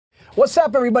What's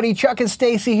up, everybody? Chuck and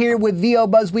Stacey here with VO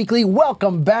Buzz Weekly.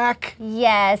 Welcome back.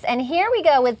 Yes, and here we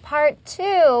go with part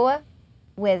 2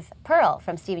 with Pearl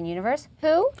from Steven Universe.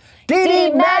 Who?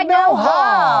 Deedee Magno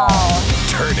Hall.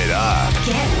 Turn it up.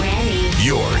 Get ready.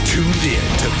 You're tuned in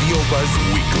to VO Buzz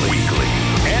Weekly.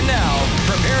 And now,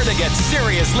 prepare to get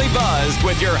seriously buzzed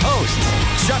with your hosts,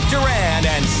 Chuck Duran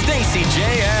and Stacey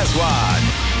J. Aswad.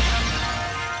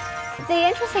 The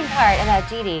interesting part about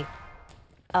Deedee,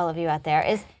 all of you out there,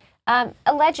 is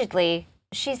allegedly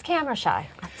she's camera shy.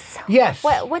 Yes.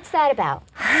 What's that about?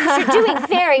 She's doing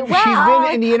very well. She's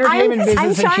been in the entertainment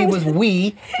business since she was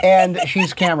wee, and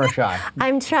she's camera shy.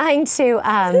 I'm trying to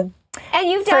and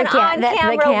you've done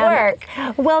on-camera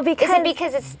work. Well,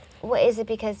 because is it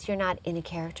because you're not in a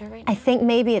character right now? I think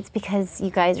maybe it's because you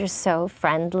guys are so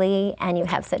friendly and you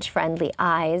have such friendly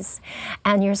eyes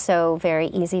and you're so very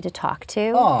easy to talk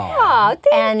to. Oh,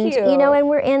 thank you. And you know, and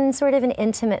we're in sort of an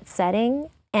intimate setting.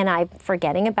 And I'm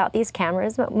forgetting about these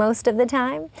cameras most of the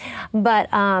time. But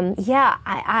yeah,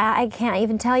 I can't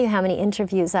even tell you how many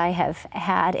interviews I have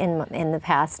had in the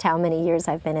past, how many years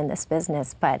I've been in this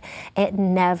business, but it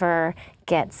never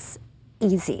gets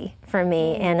easy for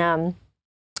me. And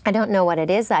I don't know what it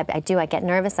is. I get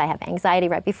nervous. I have anxiety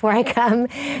right before I come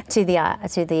to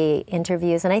the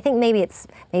interviews, and I think maybe it's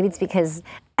because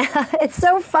it's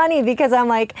so funny because I'm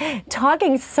like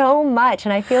talking so much,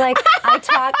 and I feel like I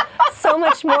talk so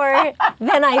much more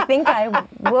than I think I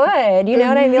would. You know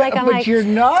what I mean? Like but you're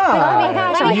not. Oh my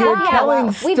gosh, you're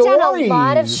telling stories. We've done a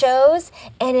lot of shows,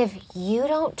 and if you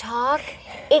don't talk,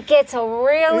 it gets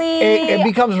really it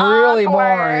becomes really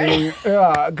awkward. boring.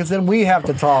 Yeah, because then we have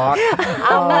to talk.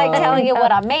 I'm like telling you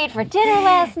what I made for dinner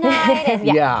last night. And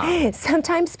yeah.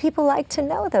 Sometimes people like to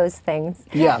know those things.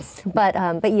 Yes. But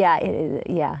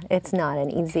yeah, it's not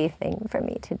an easy thing for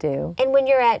me to do. And when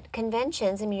you're at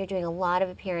conventions, I mean, you're doing a lot of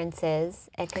appearances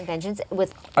at conventions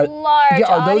with large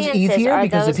are those audiences. easier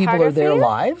because the people are there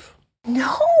live?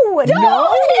 No.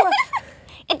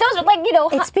 Those are like, you know,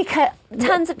 it's because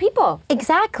tons of people.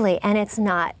 Exactly, and it's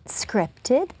not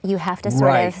scripted. You have to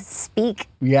sort of speak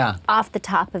off the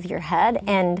top of your head,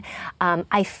 and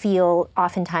I feel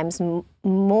oftentimes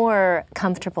more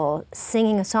comfortable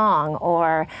singing a song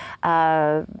or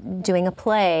doing a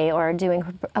play or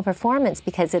doing a performance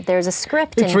because there's a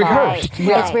script involved. Rehearsed.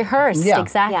 Yeah. It's rehearsed,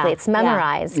 exactly. Yeah. It's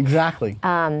memorized. Exactly.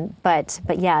 But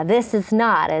yeah, this is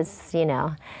not as, you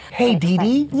know. Hey,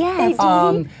 Deedee.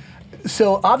 Yes.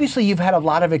 So obviously you've had a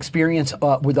lot of experience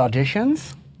with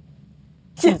auditions.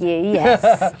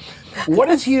 Yes. What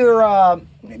is your,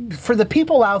 for the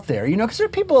people out there, you know, because there are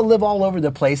people that live all over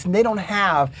the place and they don't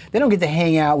get to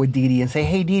hang out with Deedee and say,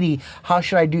 hey, Deedee, how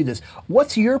should I do this?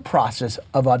 What's your process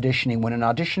of auditioning? When an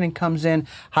auditioning comes in,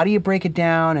 how do you break it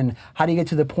down and how do you get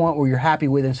to the point where you're happy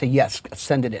with it and say, yes,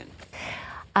 send it in?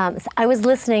 So I was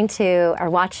listening to or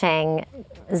watching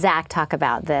Zach talk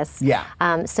about this. Yeah.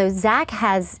 So Zach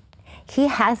has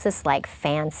this like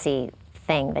fancy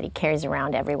thing that he carries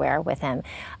around everywhere with him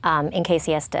in case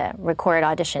he has to record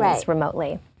auditions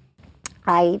remotely.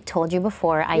 I told you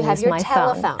before I use my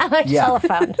phone. My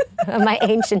telephone, my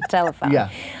ancient telephone. Yeah.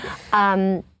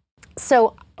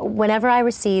 So whenever I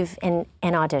receive an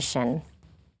audition,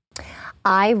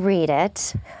 I read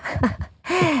it.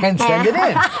 And send it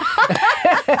in.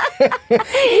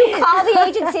 You call the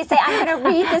agency and say, I'm going to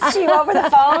read this to you over the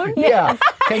phone? Yeah.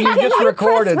 Can you just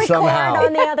record it somehow?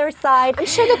 On the other side. I'm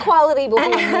sure the quality will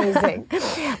be amazing.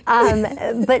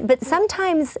 But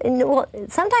sometimes,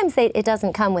 sometimes it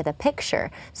doesn't come with a picture,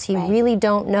 so you really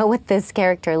don't know what this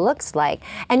character looks like.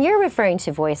 And you're referring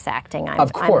to voice acting,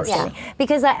 of course. I'm assuming.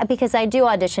 Because I do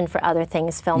audition for other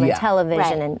things, film and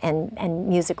television and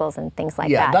musicals and things like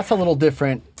that. Yeah, that's a little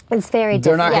different. It's very different.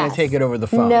 They're not going to take it over the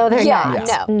phone. No, they're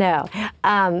not. No,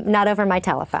 not over my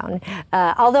telephone.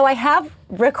 Although I have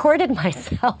recorded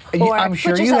myself. I'm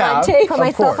sure you have. Put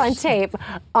myself on tape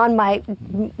on my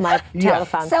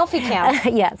telephone. Selfie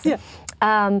cam. Yes.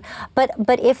 Yeah.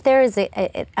 But if there is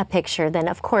a picture, then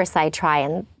of course I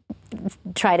try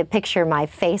to picture my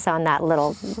face on that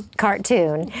little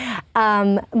cartoon.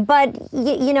 But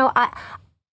you know,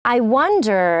 I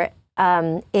wonder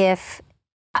if.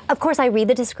 Of course, I read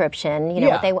the description, you know,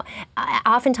 what they want.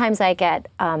 Oftentimes I get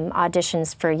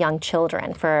auditions for young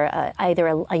children, for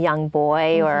either a young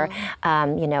boy or,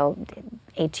 you know,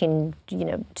 18, to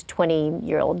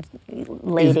 20-year-old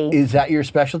lady. Is that your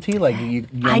specialty? Like young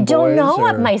I don't boys, know or?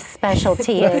 what my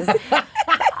specialty is.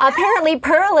 Apparently,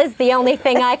 Pearl is the only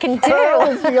thing I can Pearl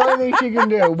do. is the only thing she can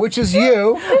do, which is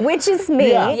you. Which is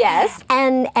me. Yeah. Yes.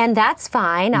 And that's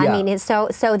fine. I Yeah. mean, so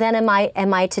then am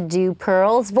I to do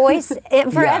Pearl's voice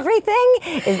for Yeah. everything?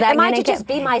 Is that Am I gonna to just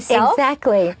be myself?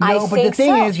 Exactly. I No, but the think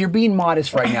thing so. is, you're being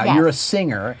modest right now. Yes. You're a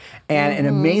singer, and an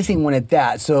amazing one at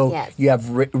that. So Yes. you have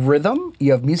rhythm,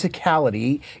 you have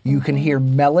musicality, you can hear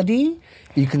melody,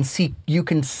 you can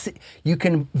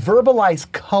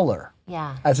verbalize color.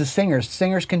 Yeah. As a singer,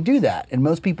 singers can do that, and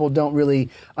most people don't really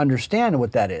understand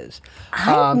what that is.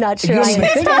 I'm not sure You I don't even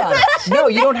think about it. No,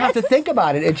 you don't have to think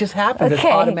about it. It just happens. It's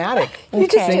Okay. automatic. You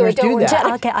just do Singers it, don't worry.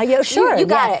 that. Okay, yeah, sure. You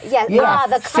got yes. it. Yes. Yeah. Ah,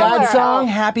 the color. Sad song, Oh.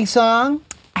 happy song.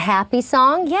 Happy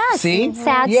song, yes. See?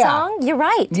 Sad Yeah. song, you're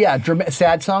right. Yeah,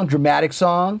 sad song, dramatic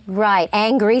song, Right,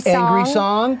 angry song. angry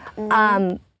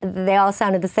song. They all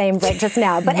sounded the same right just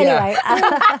now. But Yeah.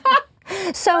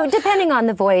 anyway, so depending on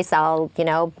the voice, I'll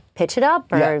pitch it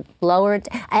up or Yeah. lower it,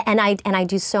 and I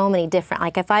do so many different.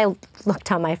 Like if I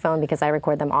looked on my phone, because I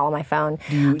record them all on my phone.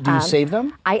 Do you save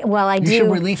them? I You do.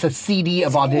 should release a CD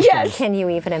of auditions. Can you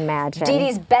even imagine?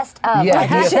 Deedee's best of. Yeah,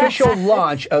 the official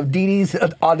launch of Deedee's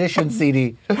audition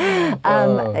CD. Yeah,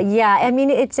 I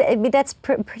mean that's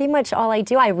pretty much all I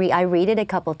do. I read it a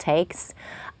couple takes.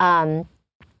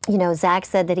 Zach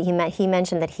said that he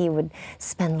mentioned that he would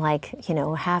spend like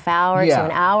half hour Yeah. to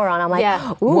an hour on. I'm like,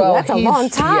 Yeah. ooh, Well, that's a he's- long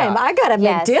time. yeah. I gotta make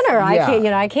Yes. dinner.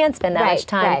 Yeah. I can't spend that Right, much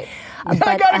time. right. I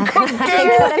gotta cook I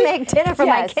dinner. gotta make dinner for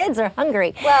my Yes. kids. Are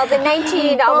hungry. Well, the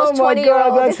 19, almost Oh my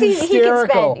 20-year-old, God, that's he can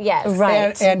hysterical. spend, yes.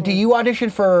 Right. And do you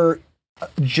audition for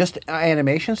just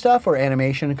animation stuff or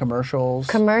animation commercials?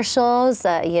 Commercials,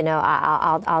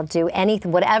 I'll do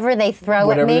anything, whatever they throw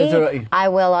Whatever at they me. throw at you. I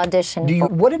will audition. for.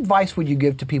 What advice would you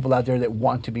give to people out there that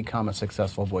want to become a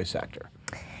successful voice actor?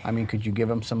 I mean, could you give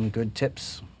them some good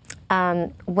tips?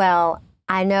 Well,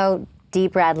 I know D.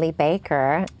 Bradley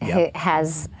Baker, who Yep.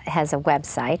 has a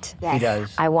website. Yes. He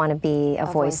does. I want to be a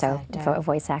voice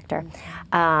voice actor.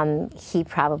 He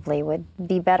probably would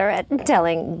be better at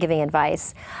giving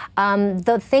advice.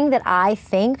 The thing that I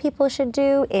think people should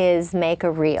do is make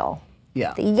a reel.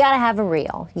 Yeah. You gotta have a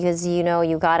reel because you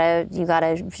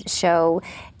gotta show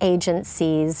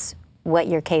agencies what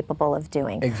you're capable of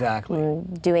doing. Exactly.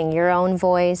 Doing your own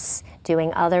voice,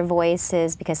 doing other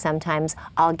voices, because sometimes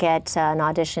I'll get an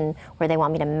audition where they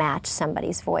want me to match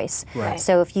somebody's voice. Right.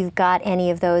 So if you've got any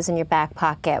of those in your back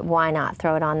pocket, why not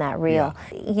throw it on that reel?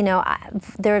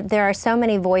 There are so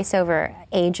many voiceover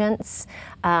agents.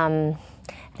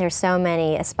 There's so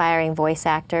many aspiring voice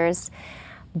actors,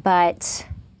 but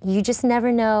you just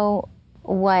never know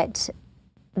what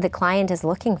the client is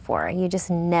looking for. You just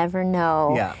never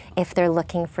know Yeah. if they're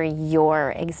looking for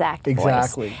your exact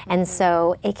Exactly. voice. And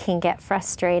so it can get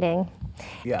frustrating.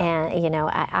 Yeah. And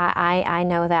I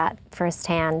know that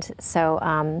firsthand.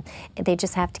 So they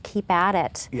just have to keep at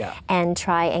it. Yeah. And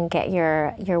try and get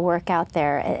your work out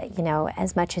there,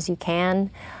 as much as you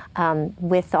can.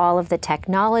 With all of the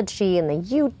technology and the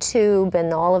YouTube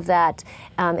and all of that,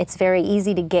 it's very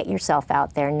easy to get yourself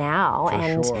out there now. For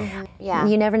and sure. Yeah.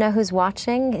 you never know who's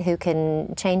watching, who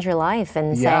can change your life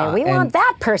and Yeah, say, we and- want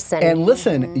that person. And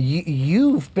listen,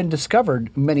 you've been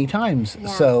discovered many times,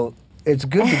 so it's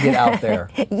good to get out there.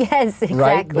 Yes,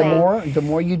 exactly. Right? The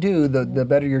more you do, the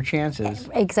better your chances.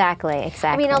 Exactly.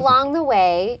 I mean, along the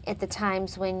way, at the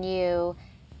times when you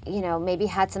maybe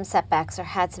had some setbacks or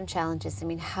had some challenges, I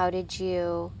mean, how did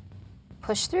you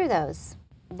push through those?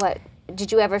 What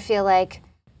did you ever feel like,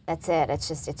 that's it,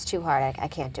 it's too hard, I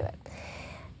can't do it?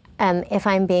 If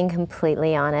I'm being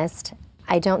completely honest,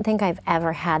 I don't think I've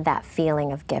ever had that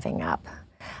feeling of giving up.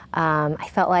 I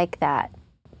felt like that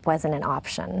wasn't an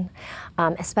option,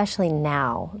 especially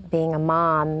now, being a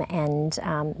mom, and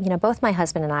both my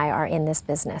husband and I are in this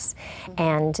business,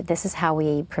 and this is how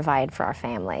we provide for our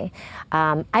family.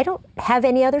 I don't have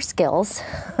any other skills,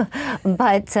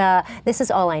 but this is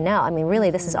all I know. I mean,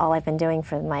 really, this is all I've been doing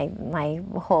for my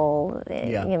whole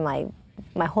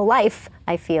my whole life,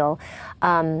 I feel.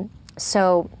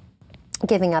 So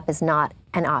giving up is not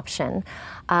an option.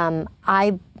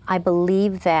 I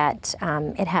believe that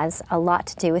it has a lot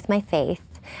to do with my faith.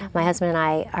 My husband and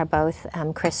I are both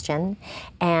Christian,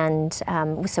 and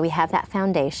so we have that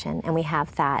foundation, and we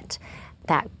have that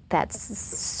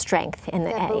strength in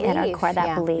our core,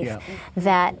 that belief,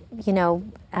 that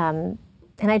and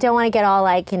I don't want to get all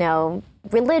like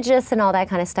religious and all that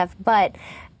kind of stuff, but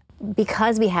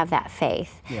because we have that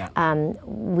faith,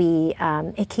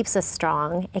 it keeps us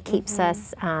strong. It keeps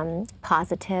us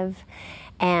positive,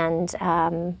 and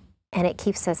it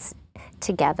keeps us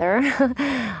together.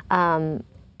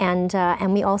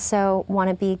 And we also want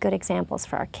to be good examples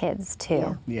for our kids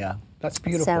too. Yeah, that's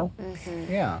beautiful. So,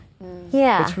 yeah.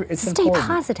 Yeah, It's stay important.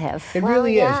 positive. It Well,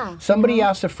 really yeah. is. Somebody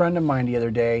asked a friend of mine the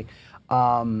other day,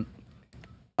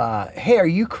 hey, are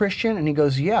you Christian? And he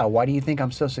goes, yeah, why do you think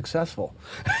I'm so successful?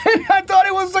 And I thought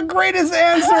it was the greatest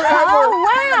answer ever.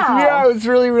 Oh, wow. Yeah, it was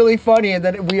really, really funny. And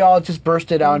then we all just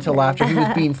bursted out into laughter. He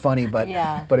was being funny, but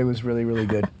it was really, really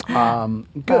good.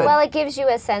 Good. Well, it gives you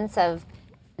a sense of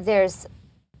there's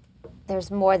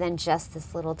more than just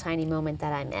this little tiny moment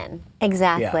that I'm in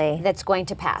Exactly. that's going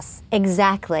to pass.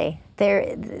 Exactly.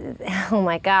 There. Oh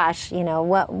my gosh. You know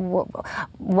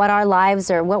what our lives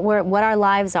are. What our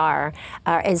lives are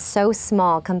is so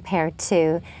small compared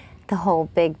to the whole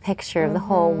big picture of the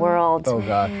whole world. Oh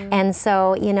God. And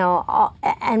so, you know,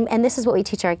 and this is what we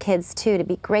teach our kids too, to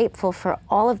be grateful for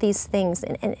all of these things.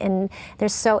 And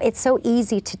it's so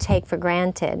easy to take for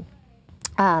granted.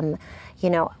 You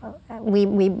know,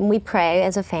 we pray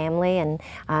as a family, and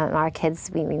our kids,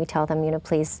 we tell them, you know,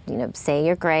 please, you know, say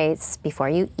your grace before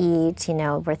you eat. You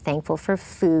know, we're thankful for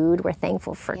food, we're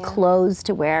thankful for clothes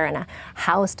to wear, and a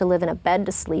house to live in, a bed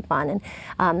to sleep on,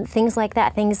 and things like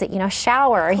that. Things that, you know,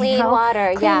 shower, Clean you know,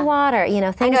 water, clean water, you know,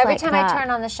 I things know every like time that. I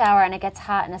turn on the shower and it gets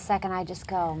hot in a second, I just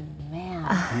go, man,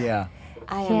 Yeah.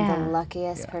 I am the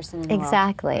luckiest person in the world.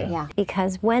 Exactly. Yeah.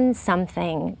 Because when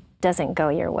something doesn't go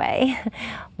your way,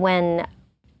 when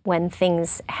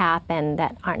things happen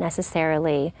that aren't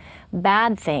necessarily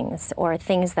bad things or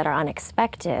things that are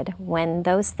unexpected, when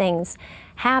those things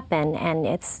happen and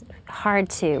it's hard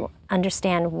to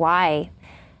understand why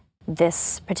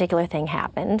this particular thing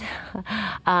happened,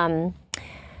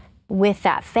 with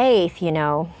that faith, you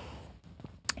know,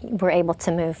 we're able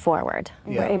to move forward.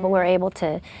 Yeah. We're able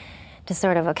to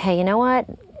sort of, okay, you know what?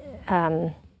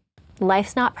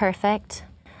 Life's not perfect.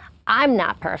 I'm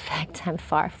not perfect. I'm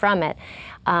far from it.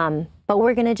 But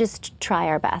we're going to just try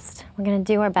our best. We're going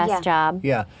to do our best job.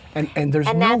 Yeah, and there's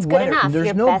And no that's good better, enough. there's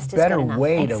Your no best is better good enough.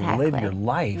 way to Exactly. live your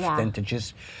life Yeah. than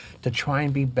to try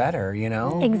and be better, you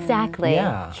know? Exactly.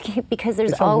 Yeah. Because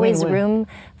there's It's a always win-win. room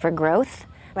for growth.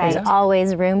 Right. There's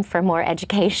always room for more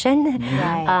education.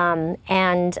 Right.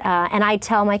 And I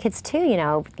tell my kids too, you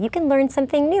know, you can learn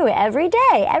something new every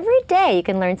day. Every day you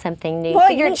can learn something new. Well,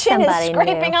 you can your meet chin is somebody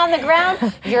scraping new. on the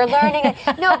ground. You're learning it.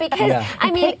 No, because, Yeah. I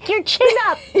mean, Pick your chin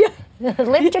up.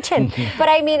 Lift your chin. but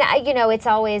I mean, you know, it's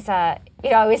always, you know,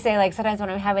 I always say, like, sometimes when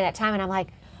I'm having that time and I'm like,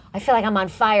 I feel like I'm on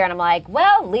fire, and I'm like,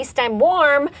 well, at least I'm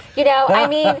warm. You know, I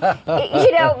mean,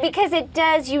 you know, because it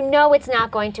does, you know, it's not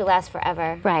going to last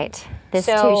forever. Right. This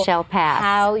So too shall pass.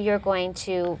 how you're going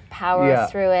to power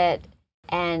through it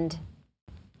and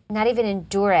not even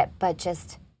endure it, but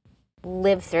just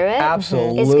live through it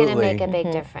Absolutely. is going to make a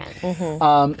big difference.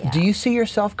 Do you see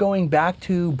yourself going back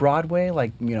to Broadway,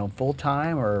 like, you know,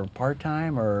 full-time or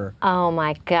part-time or? Oh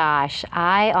my gosh,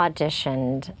 I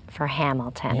auditioned for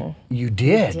Hamilton. You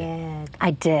did?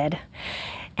 I did.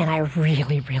 And I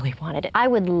really, really wanted it. I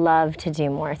would love to do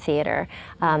more theater.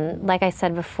 Like I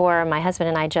said before, my husband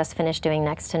and I just finished doing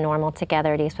Next to Normal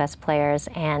together at East West Players,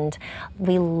 and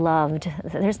we loved,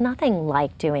 there's nothing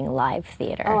like doing live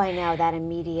theater. Oh, I know, that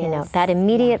immediate. You know, that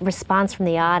immediate response from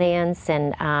the audience,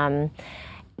 and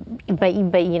but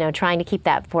you know, trying to keep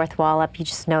that fourth wall up, you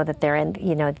just know that they're in,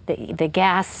 you know, the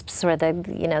gasps or the,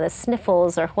 you know, the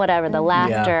sniffles or whatever, the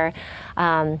laughter.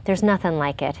 There's nothing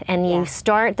like it. And you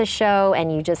start the show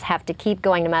and you just have to keep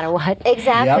going no matter what.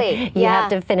 Exactly. Yep. You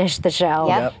have to finish the show.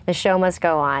 Yep. The show must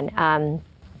go on.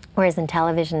 Whereas in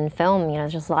television and film, you know,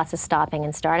 there's just lots of stopping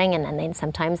and starting, and then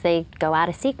sometimes they go out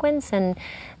of sequence, and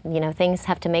you know, things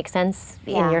have to make sense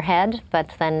in your head, but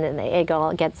then it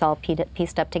gets all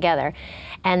pieced up together,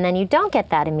 and then you don't get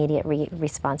that immediate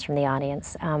response from the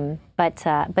audience. But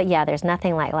yeah, there's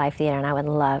nothing like live theater, and I would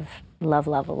love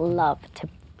to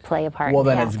play a part. Well, in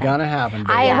then that. it's gonna happen,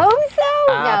 baby. I hope so.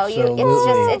 No,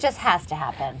 Absolutely. it just has to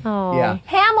happen. Oh. Yeah.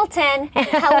 Hamilton,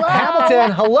 hello.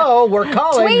 Hamilton, hello, we're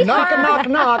calling. Sweetheart.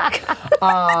 Knock.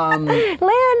 Land.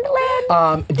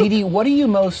 Deedee, what are you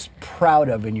most proud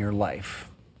of in your life?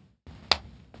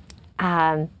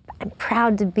 I'm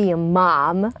proud to be a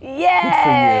mom.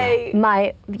 Yay!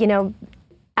 You know,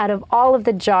 out of all of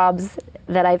the jobs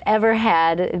that I've ever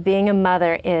had, being a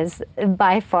mother is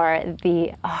by far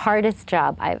the hardest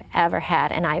job I've ever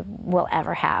had, and I will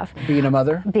ever have. Being a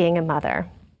mother? Being a mother.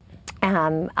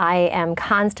 I am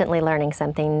constantly learning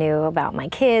something new about my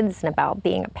kids and about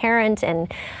being a parent,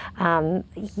 and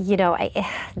you know,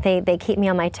 they keep me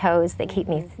on my toes. They keep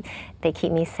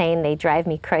me sane. They drive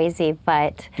me crazy.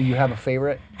 But Do you have a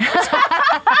favorite?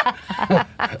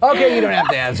 Okay, you don't have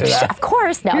to answer that. Of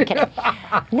course, no, I'm kidding.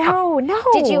 No.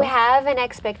 Did you have an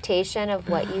expectation of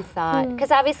what you thought?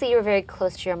 Because obviously you were very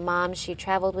close to your mom. She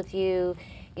traveled with you.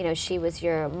 You know, she was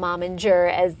your momager,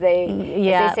 as they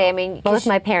say. I mean, both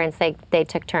my parents, they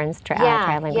took turns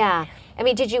traveling. Yeah. I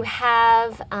mean, did you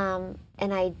have an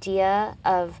idea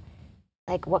of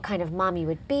like what kind of mom you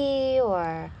would be,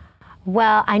 or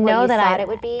well, I know that thought it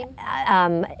would be?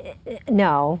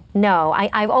 No.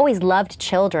 I've always loved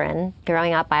children.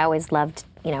 Growing up, I always loved,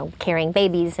 you know, carrying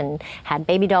babies and had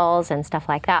baby dolls and stuff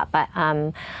like that. But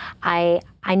I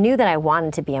knew that I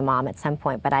wanted to be a mom at some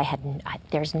point, but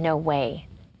there's no way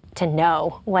to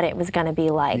know what it was going to be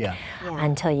like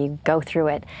until you go through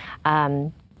it.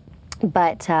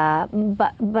 But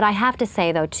I have to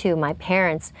say though too, my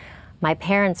parents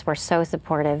were so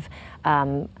supportive.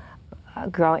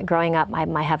 Growing up,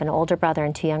 I have an older brother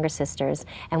and 2 younger sisters,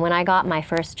 and when I got my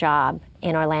first job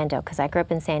in Orlando, because I grew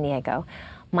up in San Diego,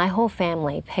 my whole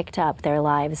family picked up their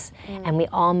lives and we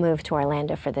all moved to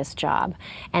Orlando for this job.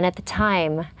 And at the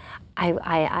time,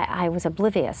 I was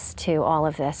oblivious to all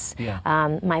of this. Yeah.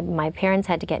 My parents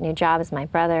had to get new jobs, my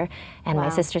brother and my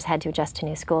sisters had to adjust to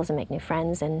new schools and make new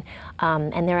friends, and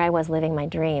there I was living my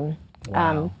dream.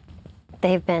 Wow.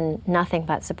 They've been nothing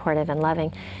but supportive and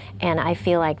loving, and I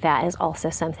feel like that is also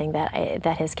something that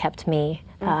has kept me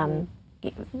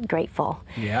grateful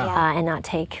and not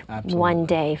take one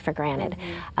day for granted.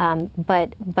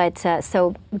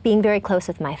 So being very close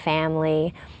with my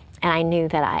family, and I knew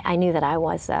that I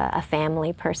was a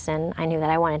family person. I knew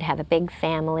that I wanted to have a big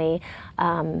family.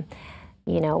 You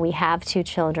know, we have 2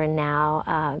 children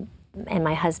now. And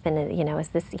my husband, you know,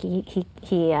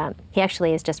 he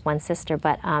actually is just one sister,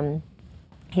 but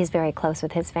he's very close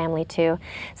with his family too.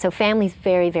 So family's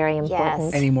very, very important.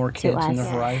 Yes. Any more kids to in the us.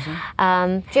 horizon?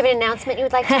 Do you have an announcement you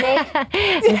would like to make?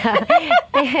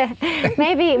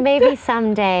 Maybe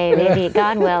someday, maybe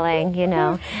God willing, you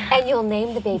know. And you'll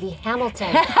name the baby Hamilton.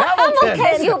 Hamilton!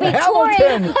 Because you'll be touring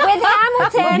Hamilton! with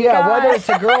Hamilton. Yeah, whether it's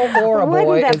a girl or a boy,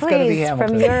 Wouldn't that it's going to be please,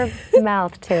 Hamilton. from your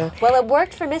mouth too. Well, it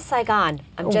worked for Miss Saigon.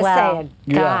 I'm just saying.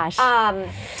 Gosh.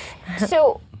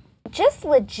 So, just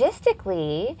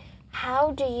logistically,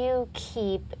 how do you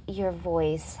keep your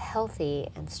voice healthy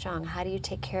and strong? How do you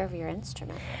take care of your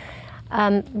instrument?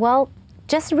 Well,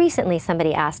 just recently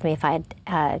somebody asked me if I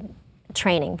had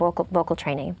training, vocal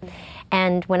training.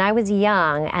 And when I was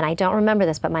young, and I don't remember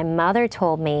this, but my mother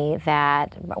told me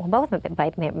that, well, both of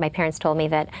my parents told me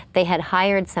that they had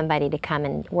hired somebody to come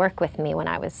and work with me when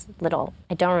I was little.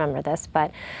 I don't remember this,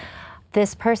 but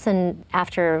this person,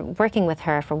 after working with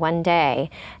her for one day,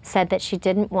 said that she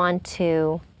didn't want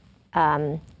to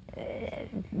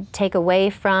take away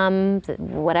from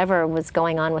whatever was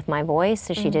going on with my voice,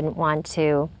 so she didn't want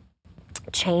to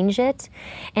change it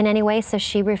in any way, so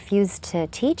she refused to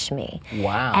teach me.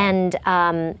 Wow. And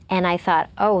I thought,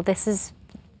 oh, this is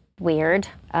weird,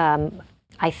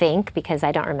 I think, because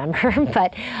I don't remember,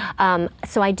 but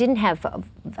so I didn't have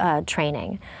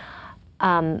training.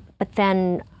 But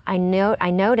then I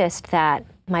noticed that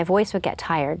my voice would get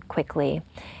tired quickly,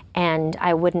 and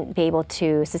I wouldn't be able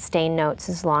to sustain notes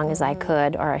as long as I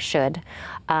could or I should.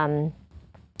 And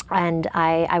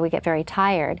I would get very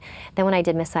tired. Then when I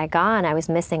did Miss Saigon, I was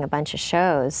missing a bunch of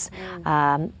shows.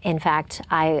 In fact,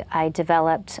 I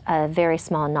developed a very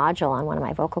small nodule on one of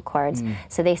my vocal cords.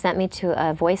 So they sent me to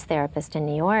a voice therapist in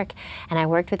New York, and I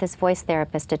worked with this voice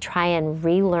therapist to try and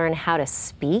relearn how to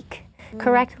speak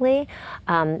correctly.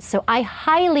 So I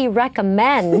highly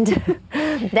recommend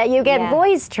that you get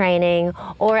voice training,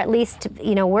 or at least,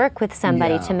 you know, work with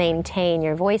somebody to maintain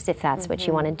your voice if that's what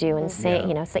you want to do, and say,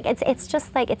 you know, it's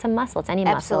just like, it's a muscle, it's any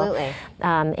muscle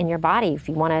in your body. If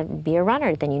you want to be a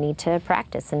runner, then you need to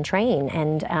practice and train,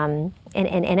 and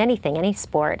in anything, any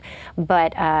sport.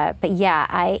 But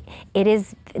yeah,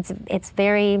 it's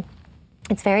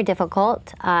very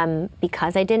difficult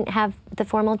because I didn't have the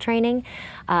formal training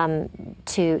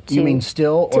to You mean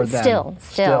still or then?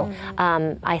 Still.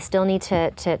 I still need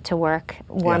to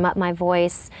warm up my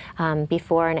voice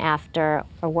before and after,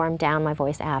 or warm down my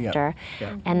voice after.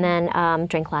 And then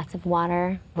drink lots of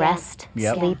water, rest,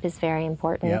 sleep is very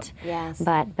important. Yes.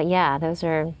 But yeah, those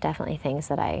are definitely things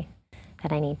that I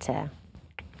need to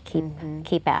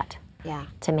keep at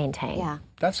to maintain. Yeah.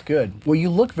 That's good. Well, you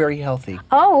look very healthy,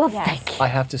 Oh, well, thank you. I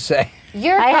have to say.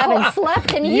 I haven't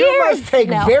slept in years. You must take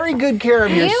very good care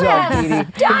of yourself,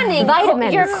 Deedee. Stunning.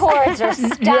 Vitamins. Your chords are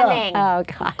stunning. Oh,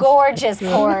 gosh. Gorgeous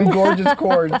chords. Gorgeous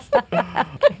chords.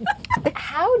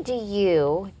 How do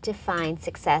you define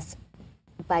success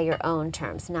by your own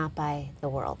terms, not by the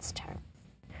world's term?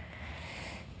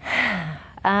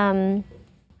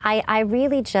 I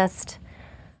really just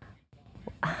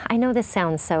I know this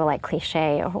sounds so like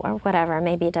cliche or whatever,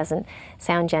 maybe it doesn't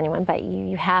sound genuine, but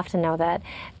you have to know that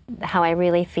how I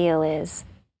really feel is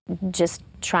just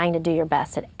trying to do your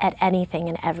best at anything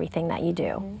and everything that you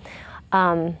do.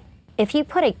 If you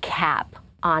put a cap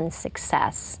on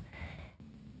success,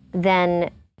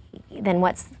 then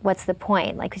what's the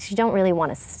point? Like, 'cause you don't really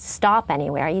want to stop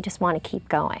anywhere. You just want to keep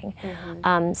going.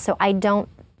 So I don't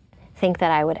think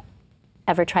that I would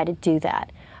ever try to do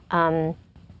that.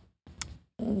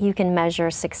 You can measure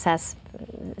success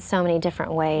so many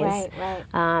different ways.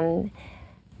 Doing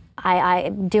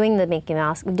the Mickey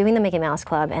Mouse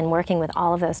Club and working with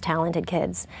all of those talented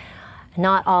kids,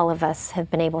 not all of us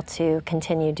have been able to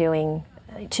continue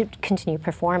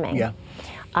performing. Yeah.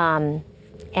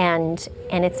 And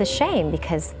it's a shame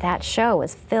because that show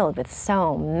was filled with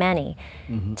so many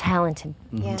talented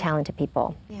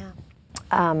people.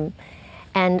 And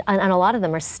a lot of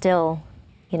them are still,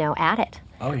 at it.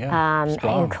 Oh yeah.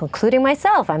 Including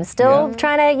myself. I'm still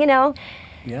trying to,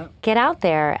 get out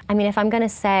there. I mean, if I'm going to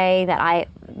say that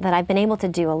I've been able to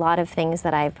do a lot of things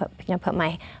that I've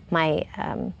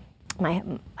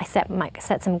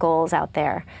set some goals out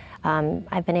there.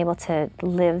 I've been able to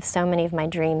live so many of my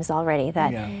dreams already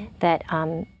that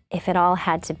if it all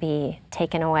had to be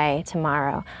taken away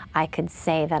tomorrow, I could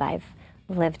say that I've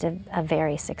lived a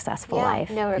very successful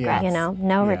life. No regrets.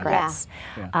 No regrets.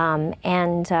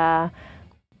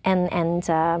 And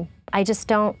I just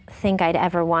don't think I'd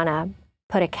ever want to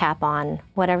put a cap on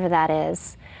whatever that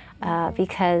is,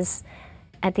 because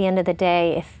at the end of the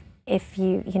day, if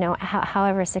you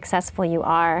however successful you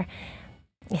are,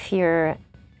 if you're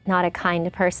not a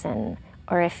kind person,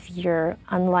 or if you're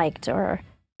unliked or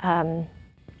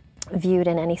viewed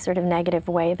in any sort of negative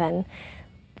way, then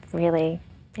really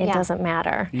it doesn't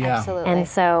matter. Absolutely. And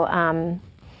so,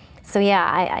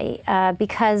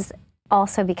 because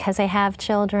I have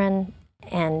children,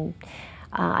 and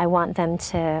I want them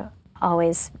to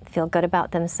always feel good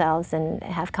about themselves and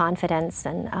have confidence,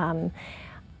 and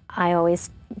I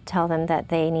always tell them that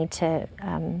they need to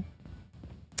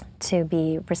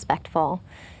be respectful,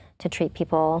 to treat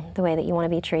people the way that you want to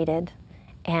be treated,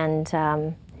 and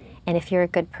if you're a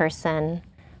good person,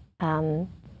 then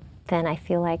I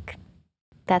feel like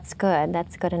that's good.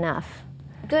 That's good enough.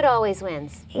 Good always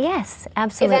wins. Yes,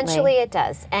 absolutely. Eventually it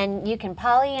does. And you can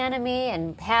Pollyanna me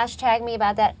and hashtag me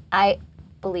about that. I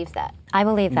believe that. I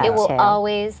believe that It will too.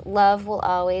 love will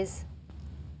always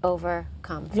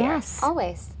overcome fear. Yes.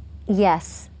 Always.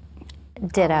 Yes.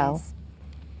 Ditto. Always.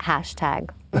 Hashtag.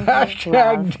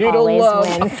 Hashtag ditto always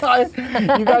love. wins.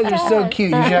 You guys are so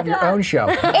cute. You should have your own show.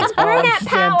 It's brunette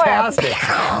power. Fantastic.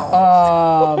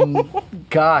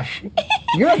 Gosh,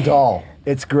 you're a doll.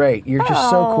 It's great. You're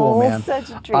just so cool, man. Such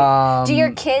a treat. Do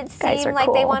your kids guys seem are like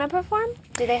they cool. want to perform?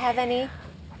 Do they have any?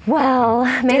 Well,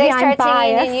 maybe Do they I'm start singing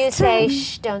biased. and you say,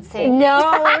 shh, don't sing? No,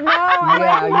 I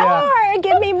want more.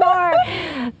 Give me more.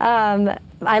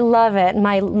 I love it.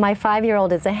 My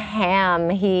 5-year-old is a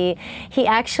ham. He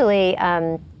actually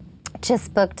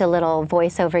just booked a little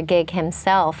voiceover gig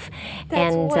himself.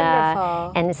 That's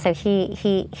wonderful. And so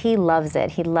he loves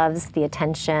it. He loves the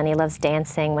attention. He loves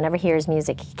dancing. Whenever he hears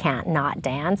music, he can't not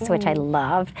dance, which I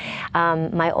love.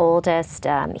 My oldest,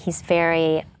 he's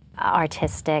very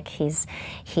artistic. He's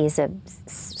a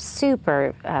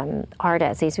super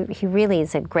artist. He really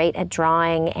is great at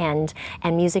drawing and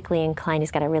musically inclined. He's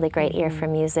got a really great ear for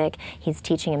music. He's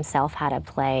teaching himself how to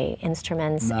play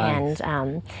instruments. Nice.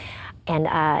 And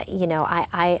I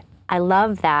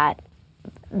love that,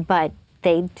 but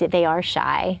they are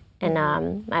shy, and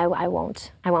I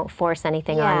won't force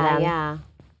anything on them.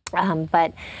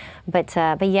 But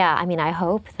yeah, I mean, I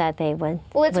hope that they would.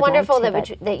 Well, it's would wonderful like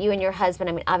to, that you and your husband,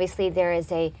 I mean, obviously there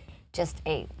is just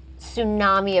a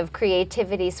tsunami of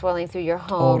creativity swirling through your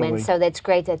home. Totally. And so that's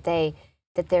great that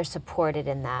they're supported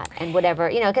in that. And whatever,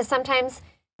 because sometimes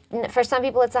for some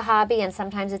people it's a hobby and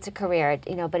sometimes it's a career,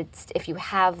 but if you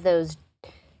have those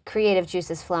creative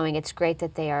juices flowing, it's great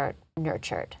that they are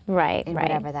nurtured. Right.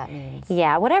 Whatever that means.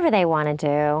 Yeah, whatever they want to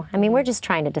do. I mean, we're just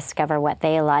trying to discover what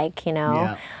they like,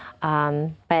 Yeah.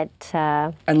 And let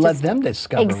them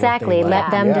discover. exactly, what they like.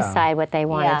 let them Yeah. decide what they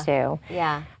want to do.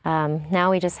 Yeah. Now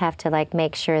we just have to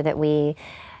make sure that we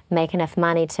make enough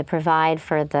money to provide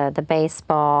for the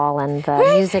baseball and the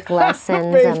music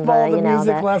lessons baseball, and the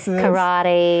music lessons,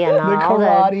 karate and the all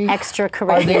karate. the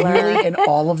extracurricular. Are they really in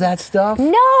all of that stuff?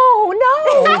 No.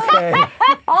 Okay.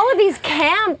 All of these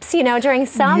camps, during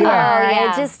summer,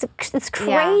 Yeah. it's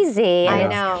crazy. I and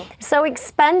know. It's so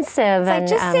expensive. Like,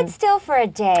 just sit still for a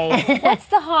day. What's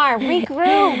the harm?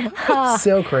 Regroup.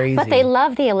 So crazy. But they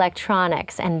love the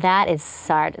electronics, and that is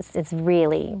it's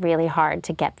really, really hard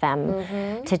to get them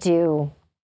to do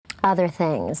other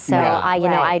things. So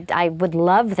Yeah. I would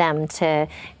love them to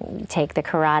take the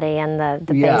karate and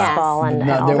the Yeah. baseball Yes. and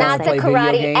No, all they those wanna Not the play video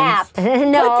karate games? app.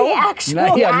 No. But the actual,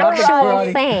 Not the actual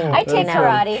karate. thing. I take you know.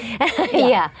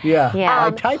 karate. Yeah. Yeah.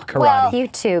 I type karate. well,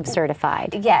 YouTube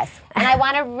certified. Yes. And I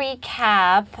want to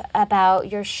recap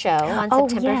about your show on Oh,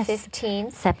 September yes.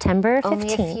 15th. September 15th.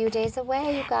 Only a few days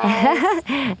away, you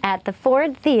guys. At the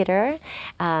Ford Theater.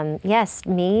 Yes,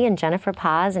 me and Jennifer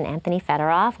Paz and Anthony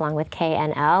Fedorov, along with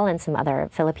KNL and some other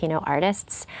Filipino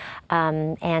artists.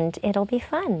 And it'll be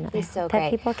fun. Be so that great.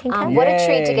 people can come. What a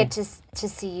treat to Yay. get to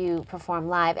see you perform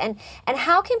live. And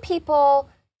how can people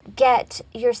get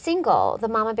your single, the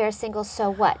Mama Bear single,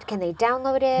 So What? Can they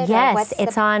download it? Or Yes, what's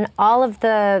it's on all of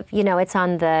the, it's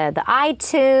on the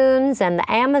iTunes and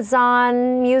the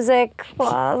Amazon Music,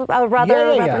 Yeah. So all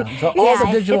the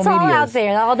digital it's all out medias.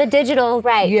 there, all the digital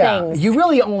Yeah. things. You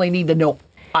really only need to know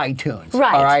iTunes.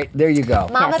 Right. All right. There you go.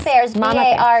 Mama Yes. Bears, Mama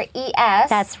Bears. B-A-R-E-S.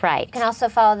 That's right. You can also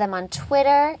follow them on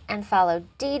Twitter and follow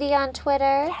Deedee on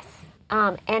Twitter. Yes.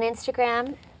 And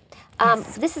Instagram.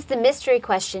 This is the mystery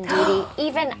question, Deedee.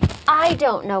 Even I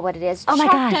don't know what it is. Oh my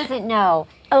Chuck gosh. doesn't know.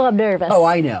 Oh, I'm nervous. Oh,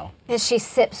 I know. As she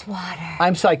sips water.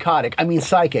 I'm psychotic. I mean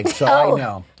psychic, so I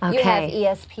know. Okay. You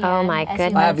have ESPN. Oh, my as you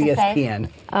goodness. I have like to say. ESPN.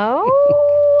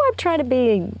 Oh, I'm trying to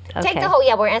be. Okay. Take the whole,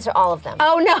 we'll answer all of them.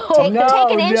 Oh, no.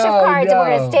 Take an inch of cards and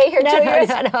we're going to stay here No, till no, yours.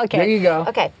 no, no, okay. There you go.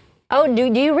 Okay. Oh, do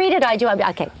you read it? I do.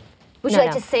 Okay. Would No, you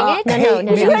like no. to sing it? No, Hey, no,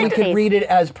 maybe we could please. read it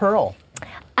as Pearl.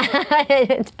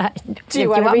 Do you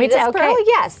want to read this, Okay. Pearl?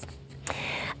 Yes.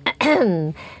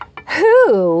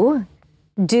 Who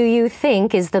do you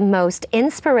think is the most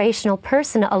inspirational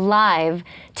person alive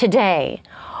today?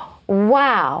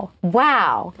 Wow.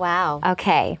 Wow. Wow.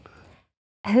 Okay.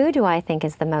 Who do I think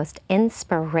is the most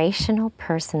inspirational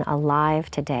person alive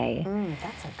today?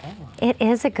 That's a good one. It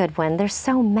is a good one. There's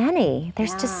so many.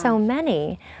 There's just so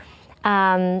many.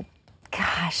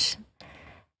 Gosh,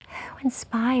 who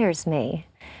inspires me?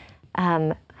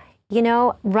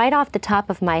 Right off the top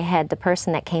of my head, the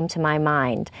person that came to my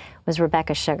mind was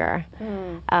Rebecca Sugar.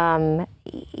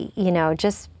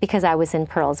 Just because I was in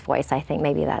Pearl's voice, I think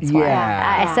maybe that's why.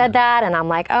 Yeah. I said that, and I'm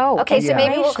like, oh. Okay, so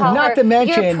maybe we'll call Not her to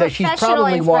mention your that she's professional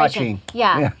probably inspiration. watching.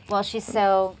 Yeah. Yeah. Well, she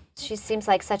seems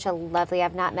like such a lovely,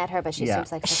 I've not met her, but she Yeah.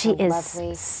 seems like such She a is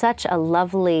lovely. such a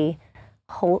lovely,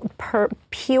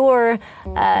 pure.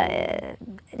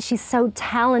 She's so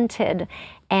talented,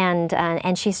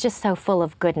 and she's just so full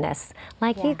of goodness,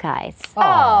 like you guys.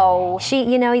 Oh. She,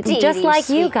 just Deedee, like you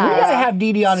sweet. We gotta guys. have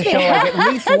Deedee on the show like at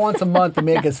least once a month to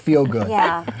make us feel good.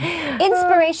 Yeah.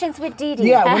 Inspirations with Deedee.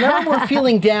 Yeah, whenever we're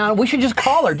feeling down, we should just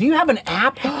call her. Do you have an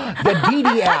app? The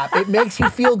Deedee app. It makes you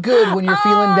feel good when you're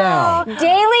feeling down.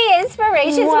 Daily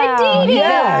inspirations with Deedee.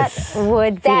 Yes. That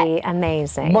would be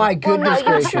amazing. My Well, goodness no, you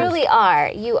gracious. truly are.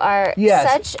 You are Yes.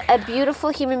 such a beautiful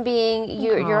human being.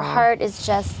 Your heart is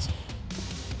just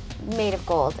made of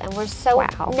gold, and we're so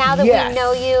Wow. now that Yes. we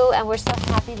know you, and we're so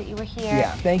happy that you were here.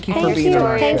 Yeah, thank you And for your being on our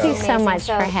story Thank is show. you so amazing. much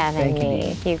So for having Thank you,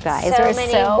 me. Deedee. You guys So are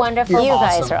many so wonderful You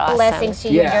guys awesome. are awesome. blessings to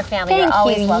you and Yeah. your family. Thank You're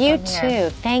always you. welcome You here.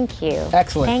 too. Thank you.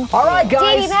 Excellent. Thank All you. right,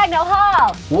 guys. Deedee Magno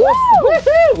Hall.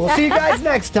 We'll see you guys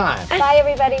next time. Bye,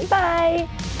 everybody. Bye.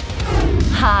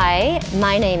 Hi,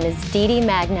 my name is Deedee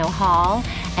Magno Hall,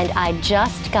 and I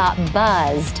just got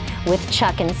buzzed with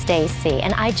Chuck and Stacey.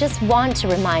 And I just want to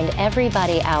remind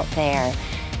everybody out there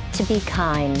to be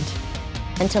kind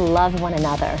and to love one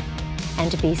another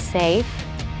and to be safe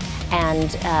and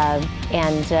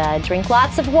drink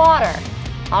lots of water.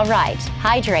 All right,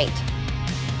 hydrate.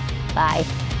 Bye.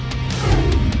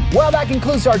 Well, that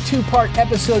concludes our two-part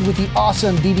episode with the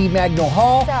awesome Deedee Magno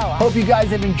Hall. So awesome. Hope you guys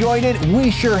have enjoyed it.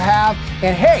 We sure have.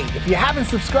 And hey, if you haven't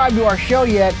subscribed to our show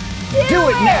yet, do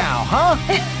it now, huh?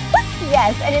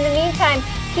 Yes, and in the meantime,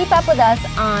 keep up with us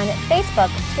on Facebook,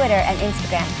 Twitter, and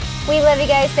Instagram. We love you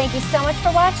guys. Thank you so much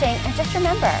for watching. And just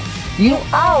remember, You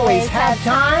always have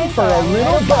time for a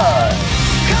little buzz.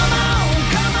 Come on,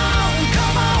 come on,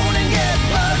 come on and get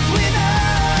buzzed with us.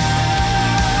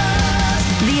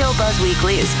 VO Buzz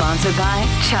Weekly is sponsored by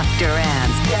Chuck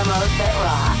Duran's Demos That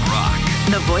Rock.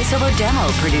 The voiceover demo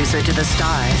producer to the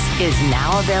stars is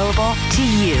now available to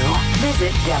you.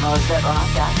 Visit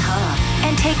demosthatrock.com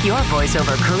and take your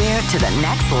voiceover career to the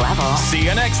next level. See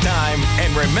you next time.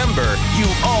 And remember,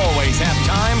 you always have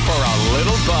time for a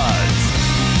little buzz.